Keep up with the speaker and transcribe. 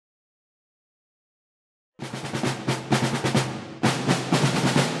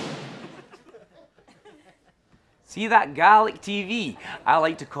See that Gaelic TV? I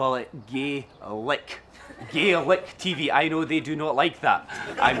like to call it Gàidhlig. Gaelic TV. I know they do not like that.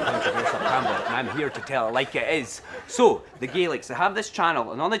 I'm controversial Campbell, and I'm here to tell it like it is. So, the Gaelics, they have this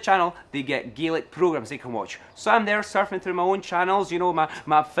channel, and on the channel, they get Gaelic programs they can watch. So I'm there surfing through my own channels, you know,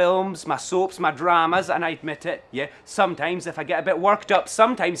 my films, my soaps, my dramas, and I admit it, yeah, sometimes if I get a bit worked up,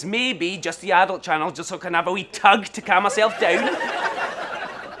 sometimes maybe just the adult channel, just so I can have a wee tug to calm myself down.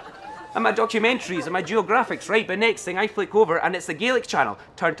 And my documentaries and my geographics, right? But next thing I flick over and it's the Gaelic channel.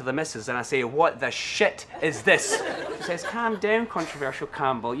 Turn to the missus and I say, what the shit is this? She says, calm down, controversial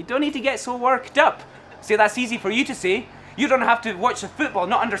Campbell. You don't need to get so worked up. See, that's easy for you to say. You don't have to watch the football,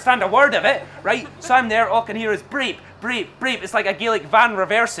 not understand a word of it, right? So I'm there, all I can hear is brape, brape, brape. It's like a Gaelic van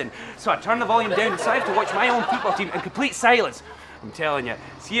reversing. So I turn the volume down, so I have to watch my own football team in complete silence. I'm telling you,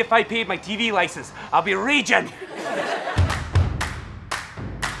 see if I paid my TV license, I'll be raging.